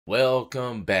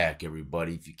Welcome back,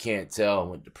 everybody. If you can't tell, I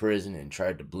went to prison and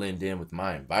tried to blend in with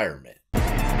my environment.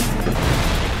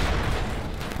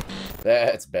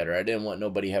 That's better. I didn't want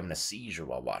nobody having a seizure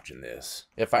while watching this.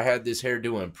 If I had this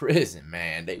hairdo in prison,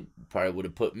 man, they probably would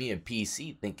have put me in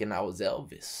PC thinking I was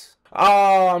Elvis.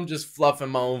 Oh, I'm just fluffing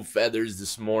my own feathers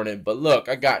this morning. But look,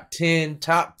 I got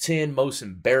top 10 most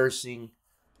embarrassing,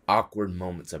 awkward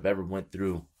moments I've ever went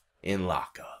through in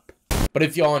lockup. But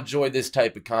if y'all enjoy this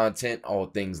type of content, all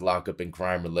things lockup and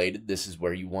crime related, this is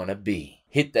where you want to be.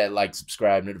 Hit that like,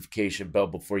 subscribe, notification bell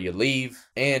before you leave,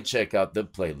 and check out the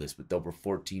playlist with over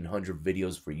 1,400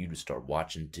 videos for you to start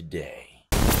watching today.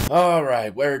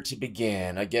 Alright, where to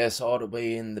begin? I guess all the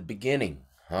way in the beginning,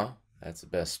 huh? That's the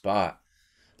best spot.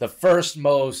 The first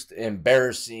most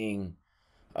embarrassing,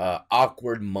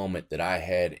 awkward moment that I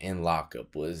had in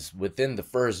lockup was within the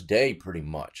first day, pretty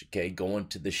much, okay? Going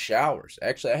to the showers.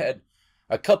 Actually, I had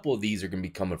a couple of these are going to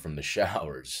be coming from the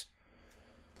showers.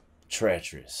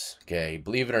 Treacherous, okay?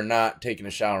 Believe it or not, taking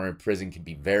a shower in prison can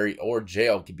be or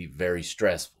jail can be very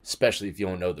stressful, especially if you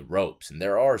don't know the ropes. And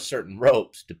there are certain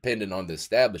ropes depending on the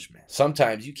establishment.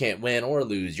 Sometimes you can't win or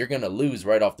lose. You're going to lose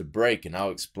right off the break, and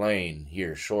I'll explain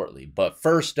here shortly. But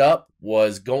first up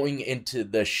was going into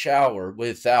the shower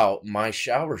without my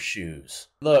shower shoes.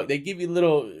 Look, they give you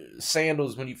little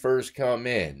sandals when you first come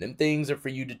in. Them things are for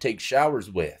you to take showers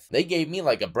with. They gave me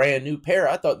like a brand new pair.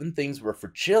 I thought them things were for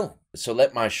chilling. So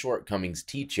let my shortcomings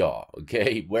teach y'all,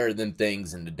 okay? Wear them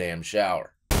things in the damn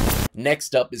shower.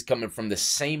 Next up is coming from the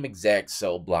same exact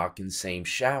cell block and same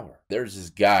shower. There's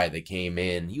this guy that came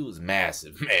in. He was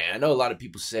massive. Man, I know a lot of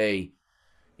people say,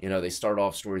 you know, they start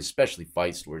off stories, especially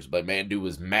fight stories, but man, dude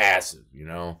was massive, you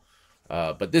know?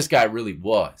 But this guy really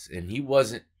was. And he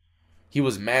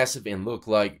was massive and looked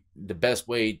like, the best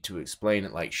way to explain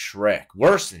it, like Shrek.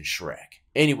 Worse than Shrek.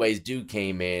 Anyways, dude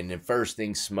came in and first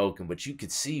thing smoking. What you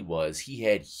could see was he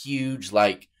had huge,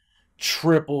 like,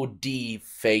 triple D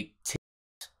fake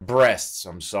breasts.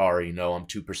 I'm sorry, you know, I'm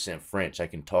 2% French. I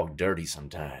can talk dirty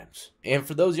sometimes. And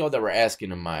for those of y'all that were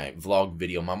asking in my vlog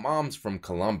video, my mom's from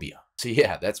Colombia. So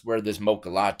yeah, that's where this mocha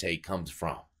latte comes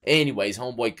from. Anyways,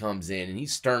 homeboy comes in and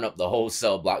he's stirring up the whole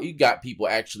cell block. You got people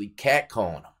actually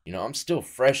catcalling him. You know, I'm still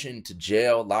fresh into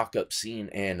jail, lockup scene,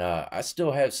 and I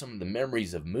still have some of the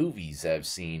memories of movies I've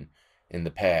seen in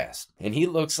the past. And he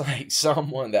looks like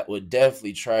someone that would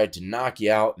definitely try to knock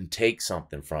you out and take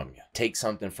something from you. Take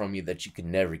something from you that you could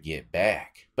never get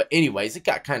back. But anyways, it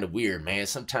got kind of weird, man.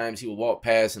 Sometimes he would walk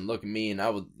past and look at me and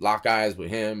I would lock eyes with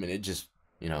him and it just,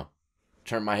 you know,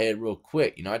 turn my head real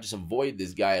quick. You know, I just avoid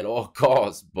this guy at all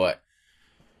costs. But,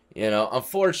 you know,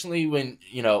 unfortunately, when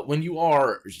you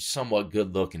are somewhat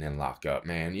good looking in lockup,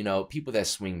 man, you know, people that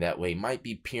swing that way might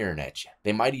be peering at you.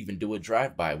 They might even do a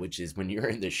drive-by, which is when you're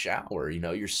in the shower, you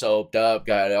know, you're soaped up,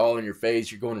 got it all in your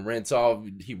face, you're going to rinse off.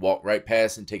 He walked right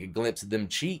past and take a glimpse of them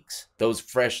cheeks. Those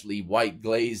freshly white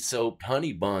glazed soaped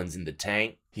honey buns in the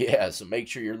tank. Yeah, so make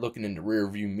sure you're looking in the rear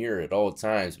view mirror at all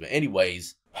times. But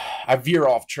anyways, I veer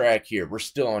off track here. We're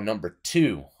still on number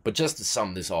 2. But just to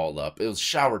sum this all up, it was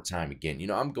shower time again. You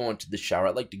know, I'm going to the shower. I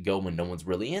like to go when no one's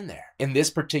really in there. In this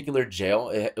particular jail,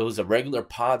 it was a regular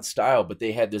pod style, but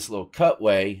they had this little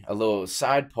cutway, a little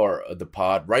side part of the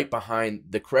pod right behind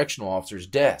the correctional officer's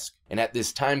desk. And at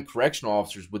this time, correctional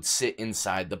officers would sit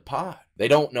inside the pod. They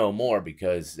don't know more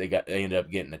because they ended up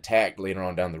getting attacked later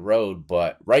on down the road.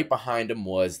 But right behind them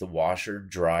was the washer,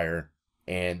 dryer,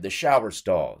 and the shower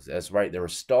stalls. That's right, there were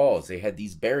stalls. They had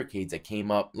these barricades that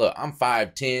came up. Look, I'm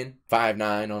 5'10",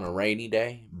 5'9" on a rainy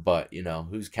day, but, you know,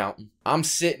 who's counting? I'm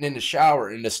sitting in the shower,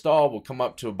 and the stall will come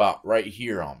up to about right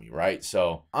here on me, right?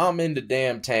 So I'm in the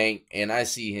damn tank, and I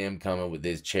see him coming with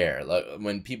his chair. Like,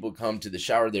 when people come to the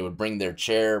shower, they would bring their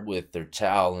chair with their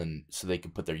towel, and so they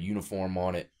could put their uniform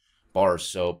on it, bar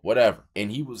soap, whatever.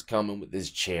 And he was coming with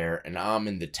his chair, and I'm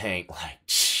in the tank like,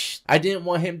 I didn't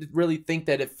want him to really think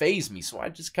that it fazed me, so I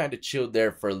just kind of chilled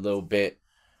there for a little bit.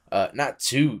 Not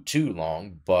too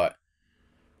long, but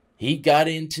he got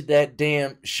into that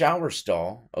damn shower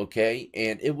stall, okay?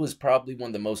 And it was probably one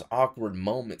of the most awkward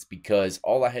moments because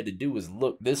all I had to do was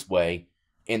look this way,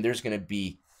 and there's going to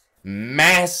be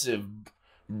massive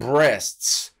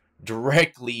breasts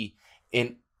directly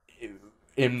in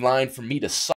line for me to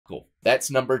suckle. That's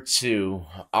number 2,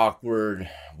 awkward,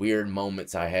 weird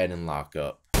moments I had in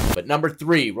lockup. But number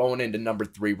 3, rolling into number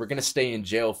 3, we're going to stay in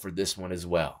jail for this one as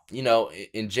well. You know,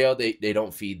 in jail, they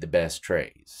don't feed the best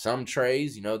trays. Some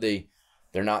trays, you know, they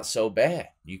they're not so bad.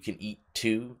 You can eat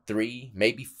 2, 3,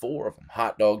 maybe 4 of them.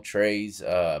 Hot dog trays,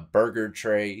 burger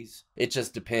trays. It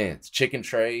just depends. Chicken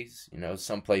trays, you know,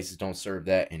 some places don't serve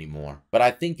that anymore. But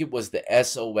I think it was the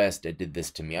SOS that did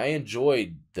this to me. I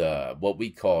enjoyed the what we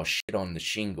call shit on the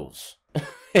shingles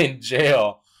in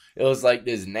jail. It was like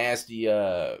this nasty,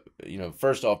 you know,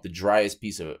 first off, the driest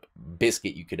piece of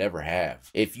biscuit you could ever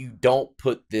have. If you don't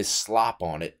put this slop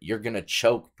on it, you're going to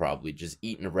choke probably just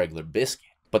eating a regular biscuit.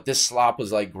 But this slop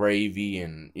was like gravy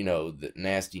and, you know, the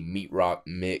nasty meat rock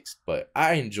mixed. But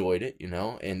I enjoyed it, you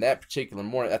know. And that particular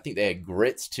morning, I think they had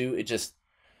grits too.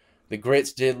 The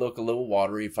grits did look a little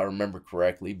watery if I remember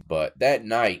correctly. But that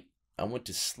night, I went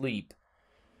to sleep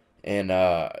and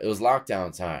it was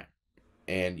lockdown time.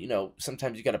 And, you know,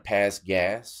 sometimes you got to pass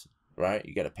gas, right?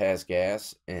 You got to pass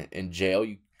gas in jail.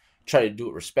 You try to do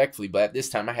it respectfully. But at this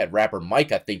time, I had rapper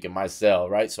Mike, I think, in my cell,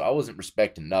 right? So I wasn't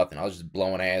respecting nothing. I was just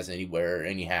blowing ass anywhere,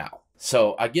 anyhow.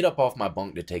 So I get up off my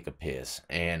bunk to take a piss.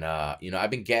 And, you know,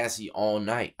 I've been gassy all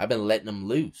night. I've been letting them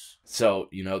loose. So,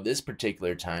 you know, this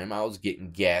particular time, I was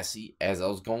getting gassy as I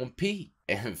was going pee.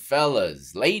 And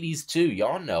fellas, ladies too,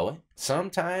 y'all know it.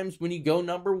 Sometimes when you go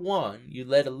number 1, you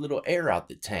let a little air out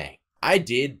the tank. I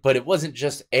did, but it wasn't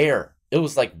just air. It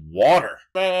was like water.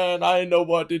 Man, I didn't know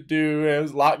what to do. It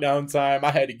was lockdown time.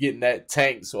 I had to get in that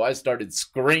tank, so I started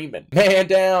screaming, man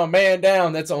down, man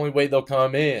down. That's the only way they'll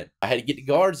come in. I had to get the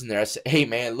guards in there. I said, hey,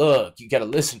 man, look, you got to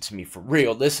listen to me for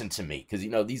real. Listen to me. Because,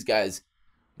 you know, these guys,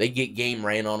 they get game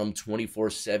ran on them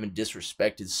 24/7,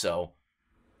 disrespected. So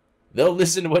they'll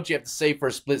listen to what you have to say for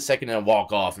a split second and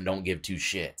walk off and don't give two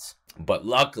shits. But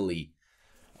luckily,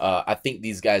 I think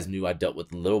these guys knew I dealt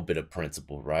with a little bit of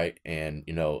principle, right? And,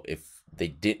 you know, if they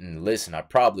didn't listen, I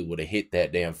probably would have hit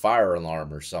that damn fire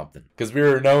alarm or something. Because we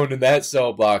were known in that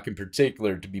cell block in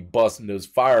particular to be busting those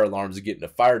fire alarms and getting the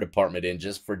fire department in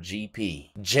just for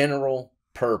GP. General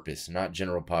purpose, not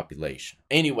general population.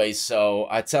 Anyway, so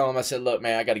I tell him, I said, look,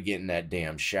 man, I got to get in that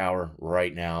damn shower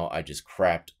right now. I just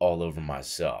crapped all over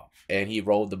myself. And he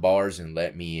rolled the bars and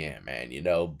let me in, man, you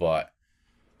know, but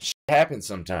shit happens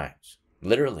sometimes.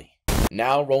 Literally.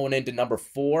 Now rolling into number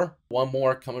 4. One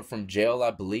more coming from jail, I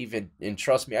believe. And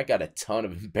trust me, I got a ton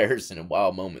of embarrassing and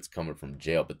wild moments coming from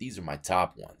jail. But these are my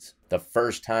top ones. The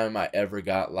first time I ever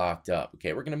got locked up.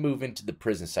 Okay, we're going to move into the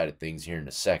prison side of things here in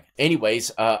a second.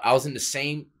 Anyways, I was in the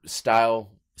same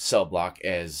style cell block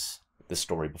as the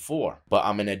story before. But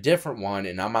I'm in a different one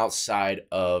and I'm outside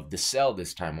of the cell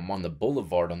this time. I'm on the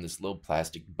boulevard on this little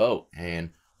plastic boat. And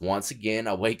once again,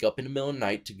 I wake up in the middle of the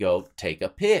night to go take a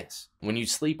piss. When you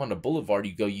sleep on the boulevard,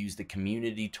 you go use the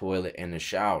community toilet and the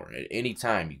shower. At any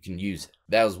time, you can use it.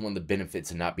 That was one of the benefits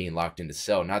of not being locked in the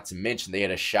cell. Not to mention, they had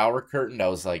a shower curtain that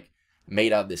was like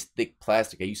made out of this thick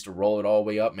plastic. I used to roll it all the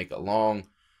way up, make a long,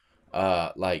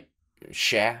 like,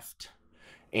 shaft.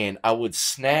 And I would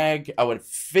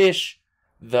fish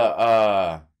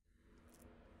the,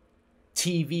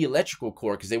 TV electrical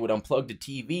cord because they would unplug the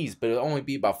TVs, but it would only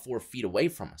be about 4 feet away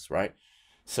from us, right?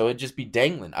 So it'd just be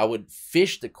dangling. I would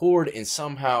fish the cord and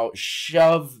somehow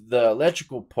shove the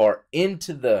electrical part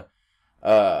into the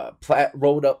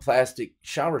rolled up plastic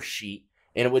shower sheet,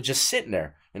 and it would just sit in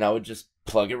there, and I would just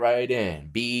plug it right in.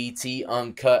 BET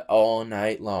uncut all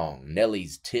night long.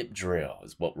 Nelly's tip drill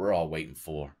is what we're all waiting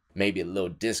for. Maybe a little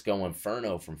Disco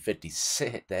Inferno from 50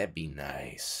 Cent. That'd be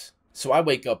nice. So I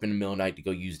wake up in the middle of the night to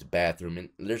go use the bathroom, and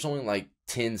there's only like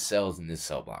 10 cells in this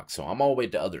cell block. So I'm all the way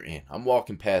at the other end. I'm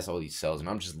walking past all these cells, and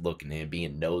I'm just looking in,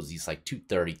 being nosy. It's like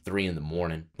 2:33 in the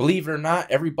morning. Believe it or not,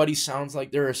 everybody sounds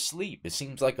like they're asleep. It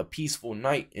seems like a peaceful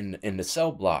night in the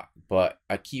cell block. But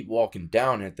I keep walking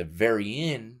down, and at the very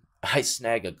end, I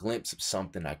snag a glimpse of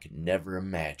something I could never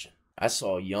imagine. I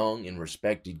saw a young and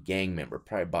respected gang member,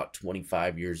 probably about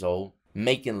 25 years old,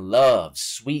 making love,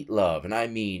 sweet love, and I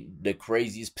mean the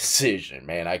craziest position,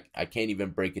 man. I can't even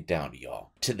break it down to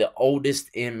y'all. To the oldest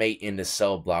inmate in the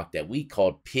cell block that we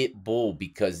called Pit Bull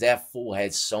because that fool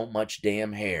had so much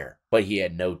damn hair, but he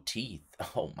had no teeth.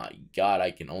 Oh my God,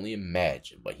 I can only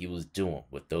imagine what he was doing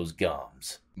with those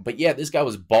gums. But yeah, this guy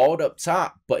was bald up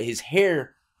top, but his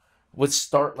hair would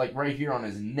start like right here on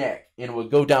his neck, and it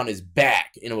would go down his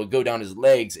back, and it would go down his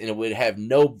legs, and it would have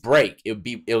no break.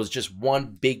 It was just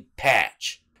one big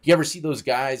patch. You ever see those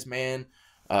guys, man,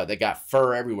 that got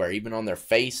fur everywhere, even on their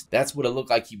face? That's what it looked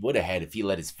like he would have had if he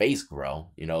let his face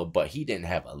grow, you know, but he didn't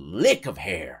have a lick of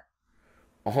hair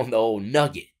on the old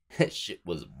nugget. That shit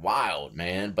was wild,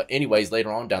 man. But anyways,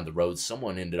 later on down the road,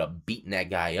 someone ended up beating that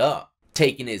guy up,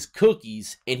 taking his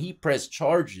cookies, and he pressed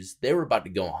charges. They were about to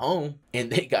go home,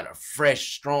 and they got a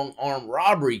fresh, strong arm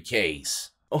robbery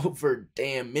case over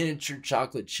damn miniature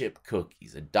chocolate chip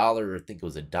cookies. $1, I think it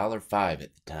was $1.05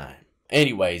 at the time.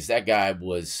 anyways, that guy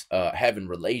was having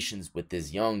relations with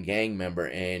this young gang member,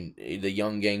 and the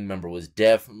young gang member was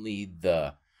definitely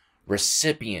the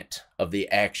recipient of the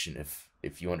action,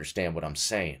 if you understand what I'm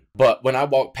saying. But when I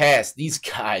walked past, these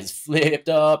guys flipped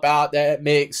up out that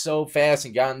mix so fast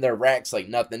and got in their racks like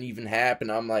nothing even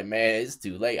happened. I'm like, man, it's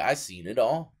too late. I seen it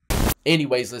all.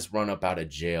 Anyways, let's run up out of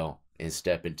jail and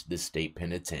step into the state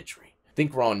penitentiary. I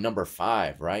think we're on number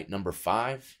 5, right? Number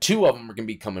 5. 2 of them are going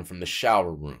to be coming from the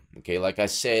shower room. Okay, like I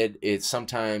said,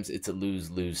 sometimes it's a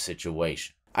lose-lose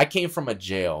situation. I came from a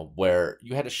jail where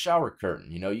you had a shower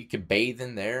curtain. You know, you could bathe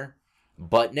in there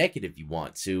butt naked if you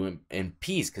want to, in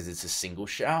peace, because it's a single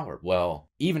shower. Well,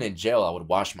 even in jail, I would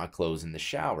wash my clothes in the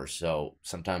shower. So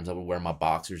sometimes I would wear my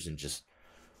boxers and just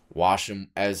wash them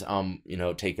as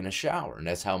taking a shower, and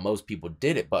that's how most people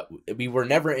did it. But we were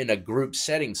never in a group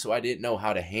setting, so I didn't know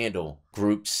how to handle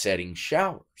group setting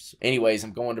showers. Anyways,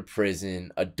 I'm going to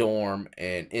prison, a dorm,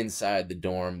 and inside the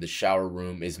dorm, the shower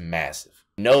room is massive.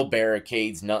 No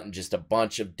barricades, nothing, just a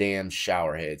bunch of damn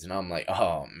shower heads. And I'm like,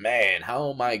 oh man, how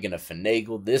am I gonna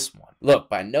finagle this one? Look,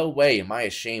 by no way am I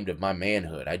ashamed of my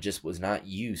manhood. I just was not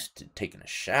used to taking a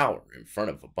shower in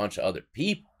front of a bunch of other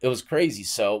people. It was crazy.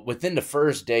 So within the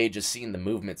first day, just seeing the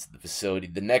movements of the facility,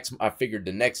 I figured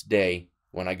the next day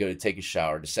when I go to take a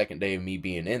shower, the second day of me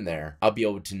being in there, I'll be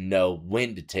able to know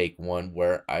when to take one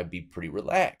where I'd be pretty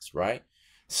relaxed, right?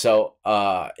 So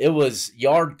it was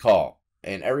yard call.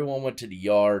 And everyone went to the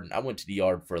yard, and I went to the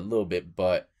yard for a little bit,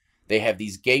 but they have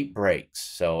these gate breaks.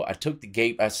 So I took the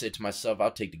gate. I said to myself,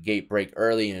 I'll take the gate break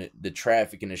early, and the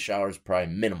traffic in the shower is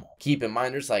probably minimal. Keep in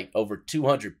mind, there's like over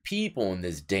 200 people in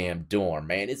this damn dorm,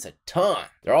 man. It's a ton.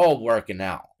 They're all working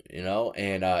out, you know?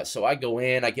 And so I go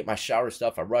in, I get my shower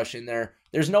stuff, I rush in there.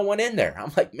 There's no one in there.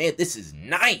 I'm like, man, this is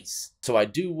nice. So I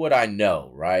do what I know,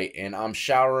 right? And I'm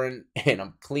showering, and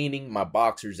I'm cleaning my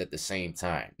boxers at the same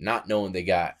time, not knowing they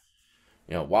got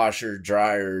washer,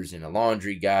 dryers, and a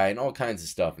laundry guy, and all kinds of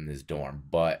stuff in this dorm.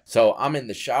 But so I'm in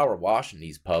the shower washing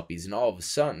these puppies, and all of a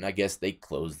sudden, I guess they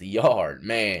closed the yard.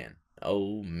 Man,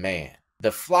 oh man.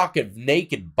 The flock of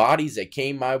naked bodies that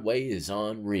came my way is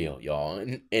unreal, y'all.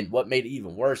 And what made it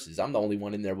even worse is I'm the only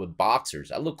one in there with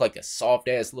boxers. I look like a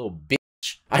soft-ass little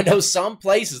bitch. I know some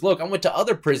places, look, I went to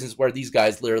other prisons where these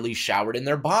guys literally showered in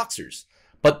their boxers.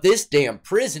 But this damn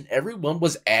prison, everyone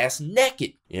was ass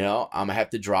naked. I'm going to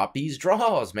have to drop these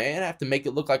drawers, man. I have to make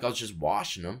it look like I was just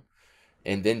washing them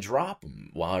and then drop them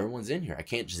while everyone's in here. I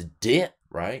can't just dip,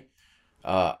 right?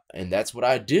 And that's what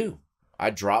I do.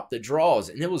 I drop the drawers.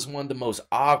 And it was one of the most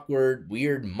awkward,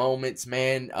 weird moments,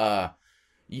 man.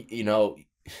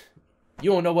 You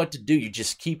don't know what to do. You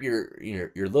just keep your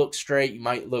look straight. You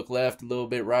might look left a little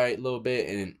bit, right a little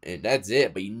bit, and that's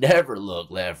it. But you never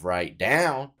look left, right,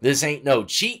 down. This ain't no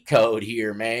cheat code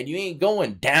here, man. You ain't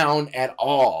going down at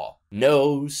all.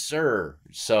 No, sir.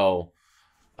 So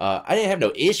I didn't have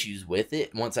no issues with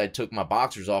it. Once I took my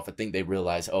boxers off, I think they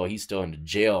realized, oh, he's still in the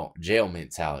jail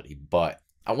mentality. But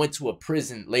I went to a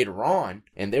prison later on,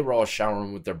 and they were all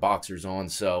showering with their boxers on,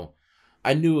 so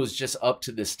I knew it was just up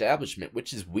to the establishment,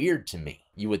 which is weird to me.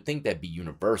 You would think that'd be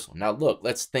universal. Now, look,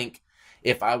 let's think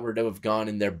if I were to have gone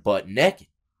in there butt naked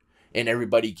and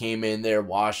everybody came in there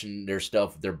washing their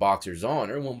stuff with their boxers on.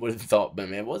 Everyone would have thought,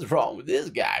 man, what's wrong with this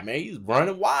guy, man? He's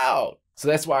running wild. So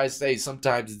that's why I say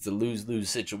sometimes it's a lose-lose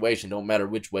situation. Don't matter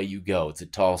which way you go. It's a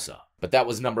toss-up. But that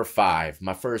was number 5,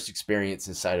 my first experience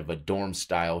inside of a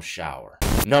dorm-style shower.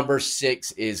 Number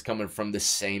 6 is coming from the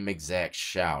same exact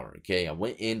shower, okay? I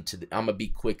went into I'm going to be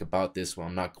quick about this one.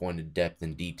 I'm not going into depth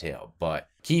and detail. But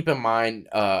keep in mind,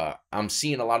 I'm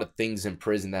seeing a lot of things in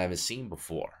prison that I haven't seen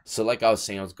before. So like I was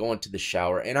saying, I was going to the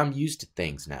shower, and I'm used to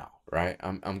things now, right?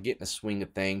 I'm getting a swing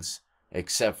of things.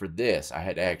 Except for this, I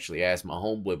had to actually ask my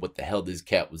homeboy what the hell this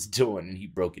cat was doing, and he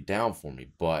broke it down for me.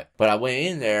 But I went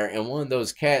in there, and one of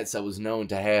those cats that was known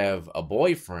to have a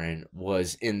boyfriend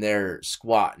was in there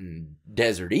squatting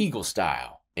Desert Eagle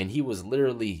style, and he was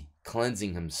literally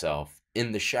cleansing himself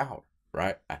in the shower,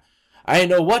 right? I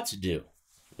didn't know what to do.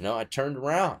 I turned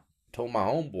around, told my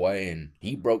homeboy, and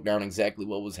he broke down exactly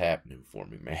what was happening for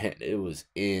me, man. It was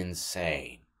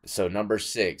insane. So number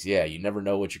 6, yeah, you never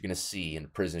know what you're going to see in the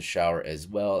prison shower, as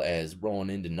well as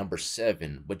rolling into number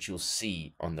 7, what you'll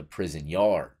see on the prison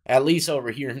yard. At least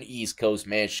over here in the East Coast,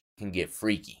 man, shit can get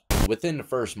freaky. Within the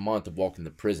first month of walking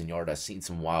the prison yard, I've seen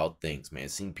some wild things, man.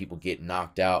 I've seen people get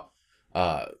knocked out,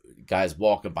 guys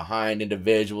walking behind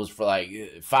individuals for like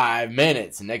 5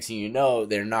 minutes, and next thing you know,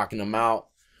 they're knocking them out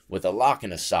with a lock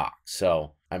and a sock.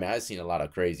 So I mean, I've seen a lot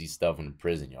of crazy stuff in the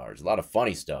prison yards, a lot of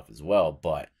funny stuff as well.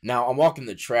 But now I'm walking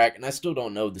the track and I still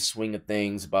don't know the swing of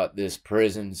things about this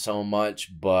prison so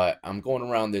much, but I'm going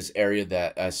around this area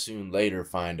that I soon later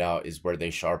find out is where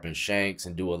they sharpen shanks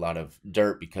and do a lot of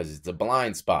dirt because it's a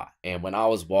blind spot. And when I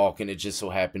was walking, it just so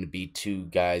happened to be two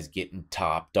guys getting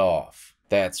topped off.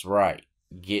 That's right,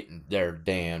 getting their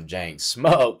damn jank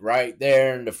smoked right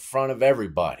there in the front of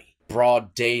everybody.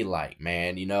 Broad daylight,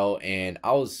 man, you know, and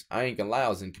I ain't gonna lie, I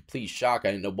was in complete shock.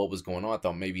 I didn't know what was going on. I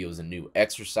thought maybe it was a new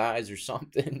exercise or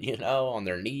something, you know, on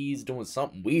their knees doing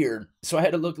something weird. So I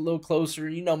had to look a little closer.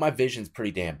 You know, my vision's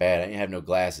pretty damn bad. I didn't have no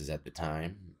glasses at the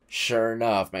time. Sure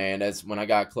enough, man, that's when I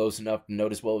got close enough to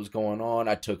notice what was going on.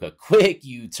 I took a quick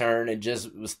U-turn and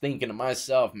just was thinking to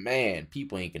myself, man,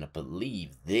 people ain't gonna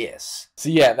believe this. So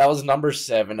yeah, that was number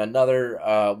 7, another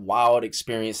wild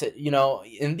experience. You know,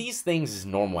 and these things is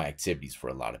normal activities for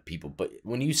a lot of people, but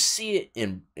when you see it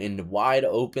in the wide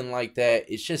open like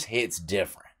that, it just hits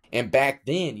different. And back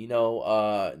then, you know,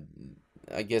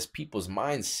 I guess people's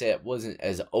mindset wasn't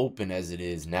as open as it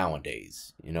is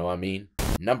nowadays. You know what I mean?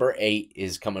 Number 8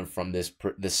 is coming from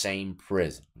the same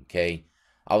prison, okay?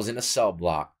 I was in a cell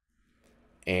block,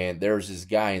 and there's this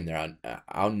guy in there.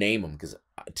 I'll name him because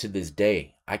to this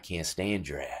day, I can't stand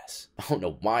your ass. I don't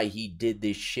know why he did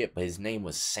this shit, but his name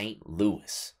was St.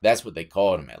 Louis. That's what they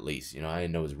called him, at least. You know, I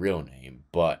didn't know his real name,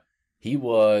 but he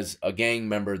was a gang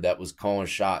member that was calling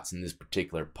shots in this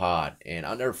particular pod. And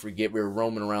I'll never forget, we were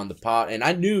roaming around the pod, and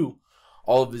I knew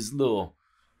all of his little,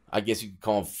 I guess you could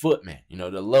call them footmen, you know,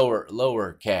 the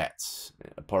lower cats,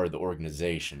 a part of the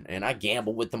organization. And I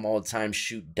gamble with them all the time,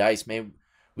 shoot dice, man.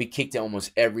 We kicked it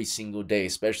almost every single day,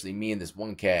 especially me and this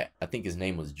one cat. I think his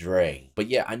name was Dre. But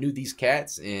yeah, I knew these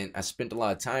cats, and I spent a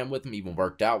lot of time with them, even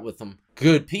worked out with them.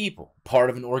 Good people. Part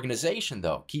of an organization,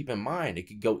 though. Keep in mind, it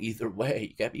could go either way.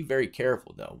 You gotta be very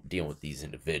careful, though, dealing with these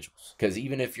individuals. Because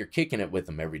even if you're kicking it with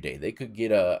them every day, they could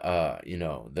get you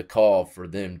know, the call for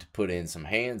them to put in some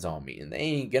hands on me, and they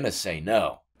ain't gonna say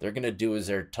no. They're going to do as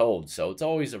they're told. So it's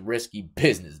always a risky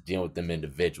business dealing with them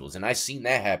individuals. And I've seen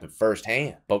that happen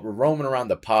firsthand. But we're roaming around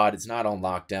the pod. It's not on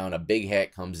lockdown. A big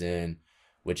hat comes in,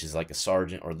 which is like a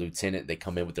sergeant or lieutenant. They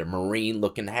come in with their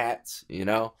Marine-looking hats, you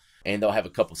know. And they'll have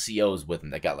a couple COs with them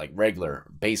that got like regular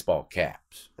baseball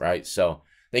caps, right? So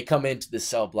they come into the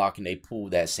cell block and they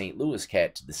pull that St. Louis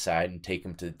cat to the side and take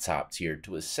him to the top tier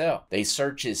to his cell. They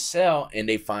search his cell and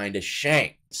they find a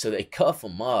shank. So they cuff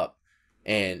him up,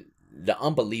 and the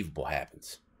unbelievable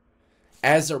happens.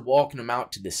 As they're walking him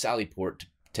out to the sally port to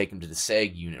take him to the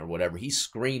SEG unit or whatever, he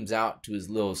screams out to his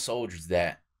little soldiers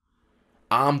that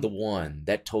I'm the one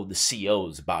that told the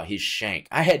COs about his shank.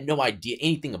 I had no idea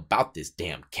anything about this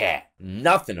damn cat.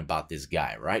 Nothing about this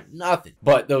guy, right? Nothing.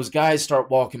 But those guys start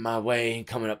walking my way and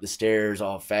coming up the stairs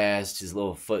all fast, his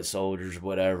little foot soldiers or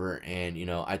whatever. And, you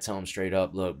know, I tell him straight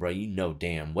up, look, bro, you know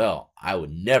damn well I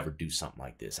would never do something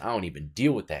like this. I don't even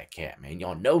deal with that cat, man.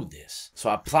 Y'all know this. So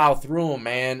I plow through them,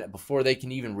 man, before they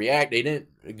can even react. The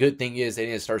good thing is they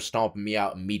didn't start stomping me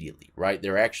out immediately, right?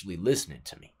 They're actually listening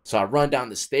to me. So I run down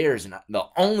the stairs, and the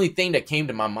only thing that came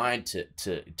to my mind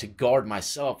to guard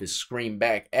myself is scream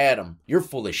back at him, you're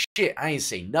full of shit. I ain't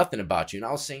say nothing about you. And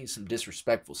I was saying some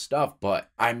disrespectful stuff, but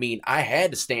I mean, I had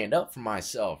to stand up for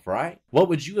myself, right? What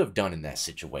would you have done in that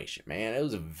situation, man? It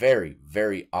was a very,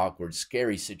 very awkward,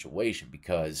 scary situation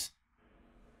because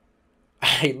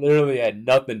I literally had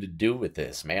nothing to do with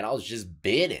this, man. I was just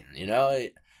bidding, you know?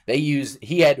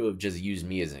 He had to have just used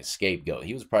me as a scapegoat.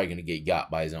 He was probably going to get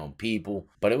got by his own people,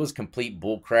 but it was complete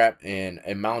bullcrap and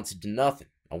it amounted to nothing.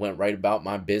 I went right about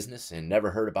my business and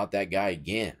never heard about that guy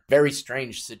again. Very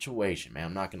strange situation, man.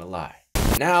 I'm not going to lie.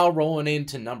 Now rolling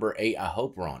into number 8. I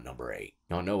hope we're on number 8.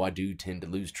 Y'all know I do tend to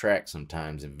lose track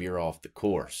sometimes and veer off the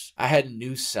course. I had a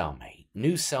new cellmate.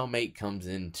 New cellmate comes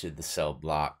into the cell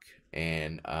block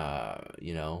and,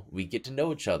 you know, we get to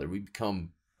know each other. We become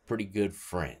pretty good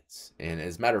friends. And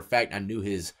as a matter of fact, I knew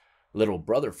his little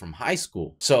brother from high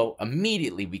school. So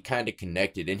immediately we kind of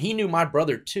connected, and he knew my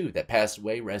brother too that passed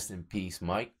away. Rest in peace,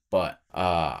 Mike. But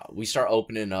we start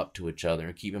opening up to each other.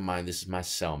 And keep in mind, this is my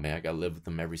cellmate. I got to live with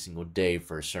him every single day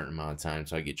for a certain amount of time,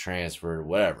 so I get transferred or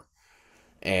whatever.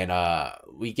 And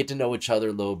we get to know each other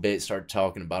a little bit, start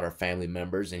talking about our family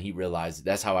members, and he realized,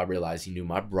 that's how I realized he knew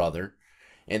my brother.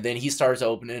 And then he starts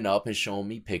opening up and showing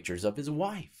me pictures of his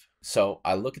wife. So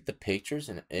I look at the pictures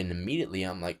and immediately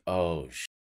I'm like, oh, shit.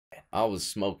 I was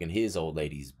smoking his old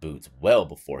lady's boots well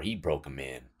before he broke them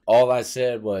in. All I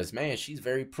said was, man, she's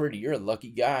very pretty. You're a lucky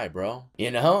guy, bro.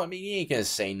 You know, I mean, you ain't gonna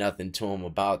say nothing to him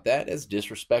about that. That's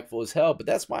disrespectful as hell. But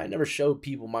that's why I never showed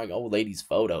people my old lady's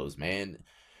photos, man.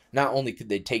 Not only could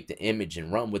they take the image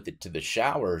and run with it to the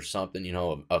shower or something, you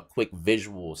know, a quick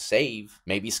visual save,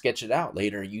 maybe sketch it out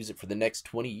later and use it for the next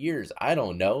 20 years. I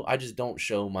don't know. I just don't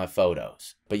show my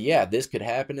photos. But yeah, this could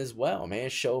happen as well, man.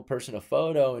 Show a person a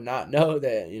photo and not know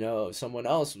that, you know, someone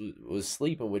else was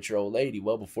sleeping with your old lady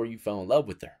well before you fell in love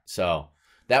with her. So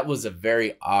that was a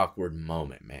very awkward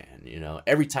moment, man. You know,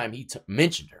 every time he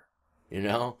mentioned her, you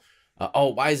know, oh,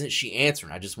 why isn't she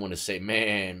answering? I just want to say,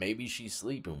 man, maybe she's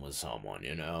sleeping with someone,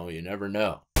 you know, you never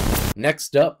know.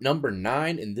 Next up, number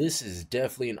 9, and this is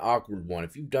definitely an awkward one.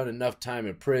 If you've done enough time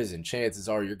in prison, chances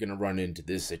are you're going to run into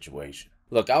this situation.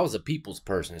 Look, I was a people's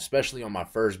person, especially on my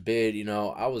first bid. You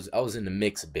know, I was in the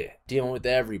mix a bit, dealing with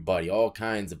everybody, all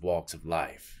kinds of walks of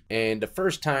life. And the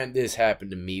first time this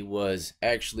happened to me was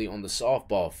actually on the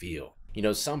softball field. You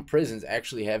know, some prisons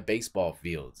actually have baseball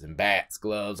fields and bats,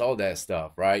 gloves, all that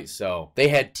stuff, right? So they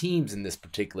had teams in this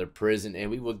particular prison,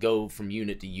 and we would go from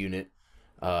unit to unit,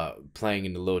 playing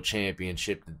in the little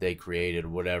championship that they created or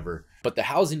whatever. But the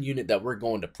housing unit that we're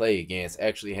going to play against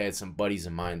actually had some buddies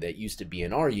of mine that used to be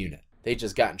in our unit. They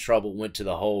just got in trouble, went to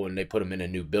the hole, and they put them in a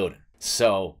new building.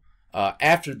 So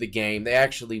after the game, they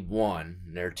actually won.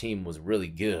 Their team was really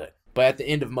good. But at the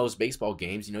end of most baseball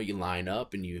games, you know, you line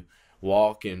up and you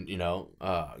walk and, you know,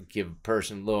 give a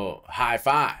person a little high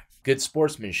five. Good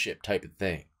sportsmanship type of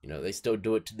thing. You know, they still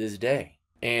do it to this day.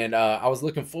 And I was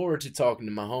looking forward to talking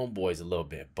to my homeboys a little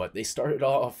bit, but they started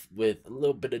off with a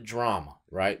little bit of drama,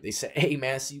 right? They said, hey,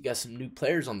 man, so you got some new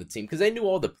players on the team, because they knew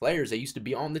all the players that used to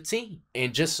be on the team.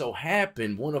 And just so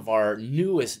happened, one of our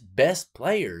newest best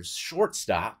players,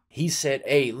 shortstop, he said,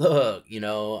 hey, look, you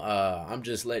know, I'm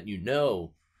just letting you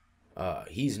know,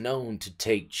 he's known to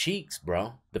take cheeks,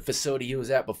 bro. The facility he was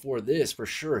at before this, for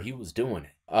sure, he was doing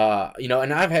it. You know,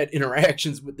 and I've had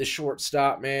interactions with the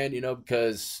shortstop, man, you know,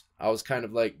 because I was kind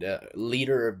of like the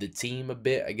leader of the team a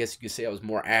bit. I guess you could say I was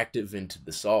more active into the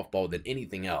softball than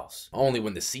anything else. Only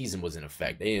when the season was in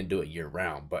effect. They didn't do it year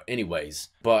round. But anyways,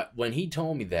 but when he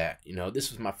told me that, you know,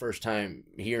 this was my first time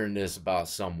hearing this about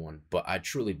someone, but I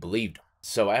truly believed him.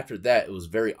 So after that, it was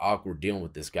very awkward dealing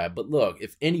with this guy. But look,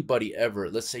 if anybody ever,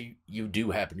 let's say you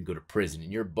do happen to go to prison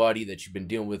and your buddy that you've been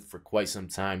dealing with for quite some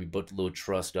time, you built a little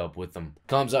trust up with him,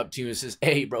 comes up to you and says,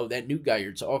 hey, bro, that new guy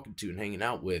you're talking to and hanging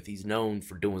out with, he's known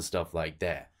for doing stuff like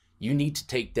that. You need to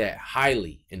take that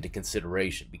highly into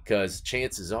consideration, because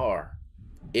chances are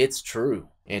it's true.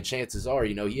 And chances are,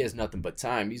 you know, he has nothing but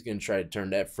time. He's going to try to turn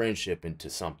that friendship into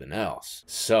something else.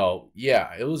 So,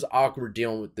 yeah, it was awkward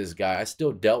dealing with this guy. I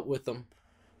still dealt with him.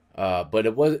 But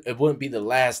it wouldn't be the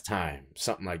last time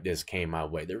something like this came my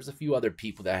way. There was a few other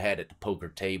people that I had at the poker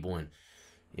table, and,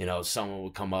 you know, someone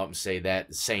would come up and say that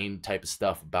the same type of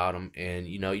stuff about him. And,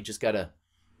 you know, you just got to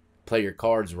play your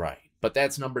cards right. But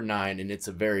that's number 9, and it's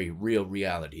a very real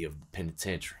reality of the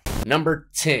penitentiary. Number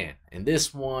 10, and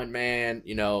this one, man,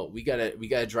 you know, we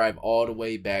gotta drive all the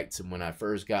way back to when I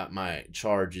first got my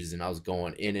charges and I was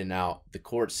going in and out the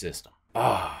court system.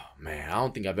 Oh, man, I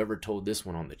don't think I've ever told this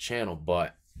one on the channel,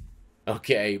 but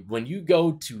okay, when you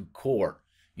go to court,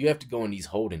 you have to go in these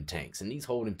holding tanks, and these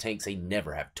holding tanks, they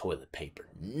never have toilet paper,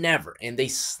 never. And they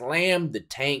slam the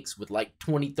tanks with like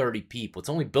 20, 30 people. It's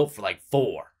only built for like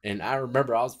 4. And I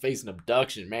remember I was facing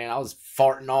abduction, man. I was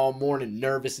farting all morning,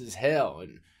 nervous as hell.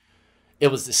 And it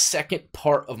was the second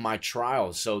part of my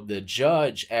trial. So the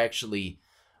judge actually,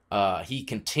 he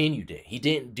continued it. He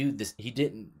didn't do this. He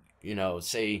didn't, you know,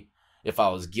 say if I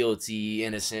was guilty,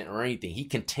 innocent, or anything. He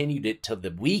continued it till the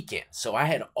weekend. So I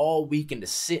had all weekend to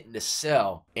sit in the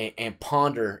cell and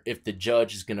ponder if the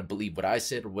judge is going to believe what I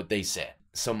said or what they said.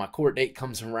 So my court date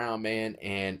comes around, man,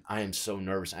 and I am so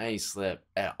nervous. I ain't slept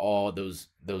at all those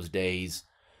days.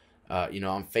 You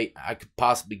know, I could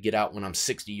possibly get out when I'm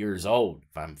 60 years old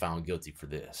if I'm found guilty for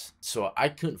this. So I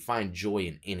couldn't find joy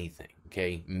in anything,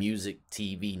 okay? Music,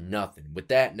 TV, nothing. With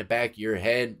that in the back of your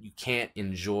head, you can't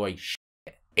enjoy shit.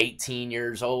 18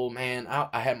 years old, man,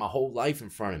 I had my whole life in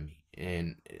front of me,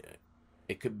 and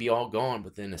it could be all gone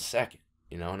within a second,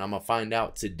 you know, and I'm gonna find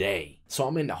out today. So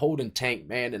I'm in the holding tank,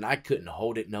 man, and I couldn't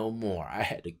hold it no more. I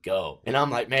had to go. And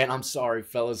I'm like, man, I'm sorry,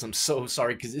 fellas. I'm so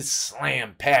sorry, because it's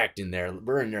slam packed in there.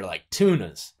 We're in there like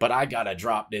tunas. But I gotta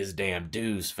drop this damn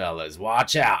deuce, fellas.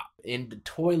 Watch out. In the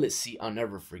toilet seat, I'll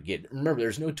never forget. Remember,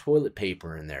 there's no toilet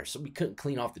paper in there, so we couldn't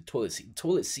clean off the toilet seat. The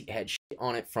toilet seat had shit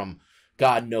on it from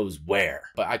God knows where.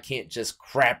 But I can't just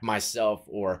crap myself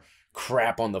or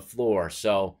crap on the floor.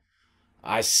 So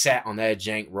I sat on that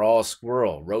jank raw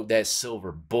squirrel, rode that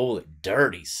silver bullet,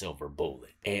 dirty silver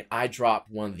bullet, and I dropped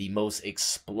one of the most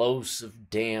explosive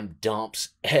damn dumps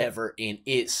ever, and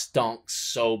it stunk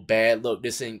so bad. Look,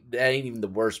 that ain't even the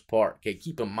worst part. Okay,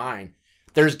 keep in mind,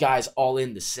 There's guys all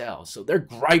in the cell, so they're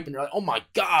griping. They're like, "Oh my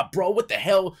God, bro, what the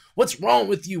hell? What's wrong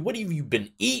with you? What have you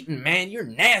been eating, man? You're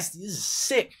nasty. This is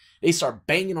sick." They start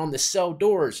banging on the cell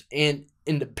doors, and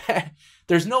in the back,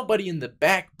 there's nobody in the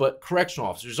back but correctional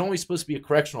officers. There's only supposed to be a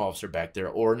correctional officer back there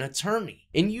or an attorney,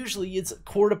 and usually it's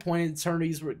court-appointed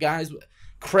attorneys with guys with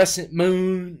crescent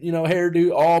moon,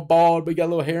 hairdo, all bald, but got a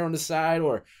little hair on the side,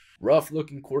 or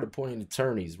rough-looking court-appointed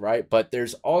attorneys, right? But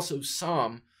there's also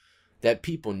some that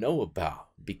people know about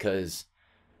because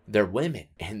they're women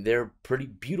and they're pretty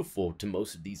beautiful to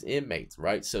most of these inmates,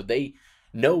 right? So they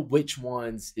know which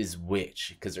ones is which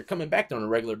because they're coming back there on a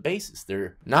regular basis.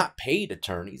 They're not paid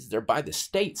attorneys. They're by the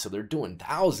state, so they're doing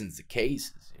thousands of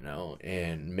cases,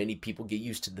 and many people get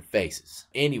used to the faces.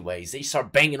 Anyways, they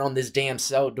start banging on this damn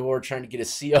cell door trying to get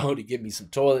a CO to give me some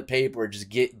toilet paper or just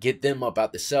get them up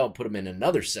out the cell and put them in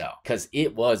another cell because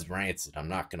it was rancid, I'm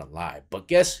not gonna lie. But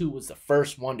guess who was the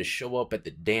first one to show up at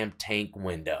the damn tank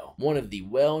window? One of the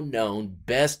well-known,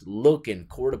 best-looking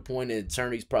court-appointed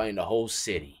attorneys probably in the whole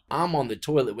city. I'm on the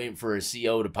toilet waiting for a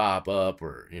CO to pop up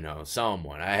or,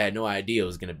 someone. I had no idea it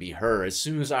was going to be her. As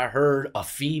soon as I heard a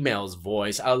female's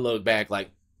voice, I looked back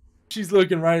like, she's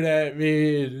looking right at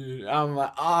me. I'm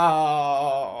like,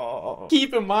 oh.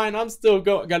 Keep in mind, I'm still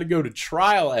got to go to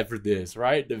trial after this,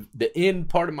 right? The end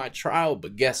part of my trial.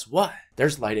 But guess what?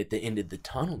 There's light at the end of the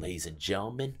tunnel, ladies and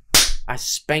gentlemen. I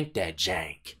spanked that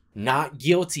jank. Not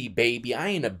guilty, baby. I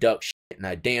ain't abduct shit, and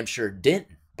I damn sure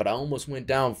didn't. But I almost went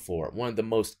down for it. One of the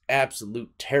most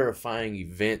absolute terrifying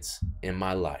events in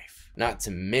my life. Not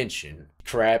to mention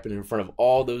crapping in front of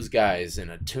all those guys in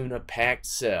a tuna-packed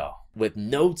cell with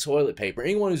no toilet paper.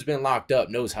 Anyone who's been locked up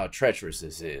knows how treacherous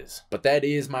this is. But that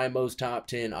is my most top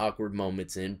 10 awkward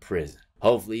moments in prison.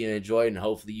 Hopefully you enjoyed and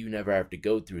hopefully you never have to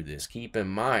go through this. Keep in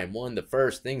mind, one of the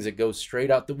first things that goes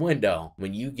straight out the window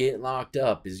when you get locked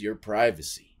up is your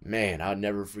privacy. Man, I'll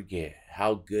never forget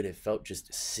how good it felt just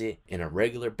to sit in a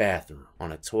regular bathroom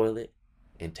on a toilet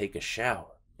and take a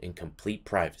shower in complete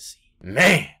privacy.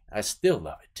 Man, I still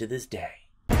love it to this day.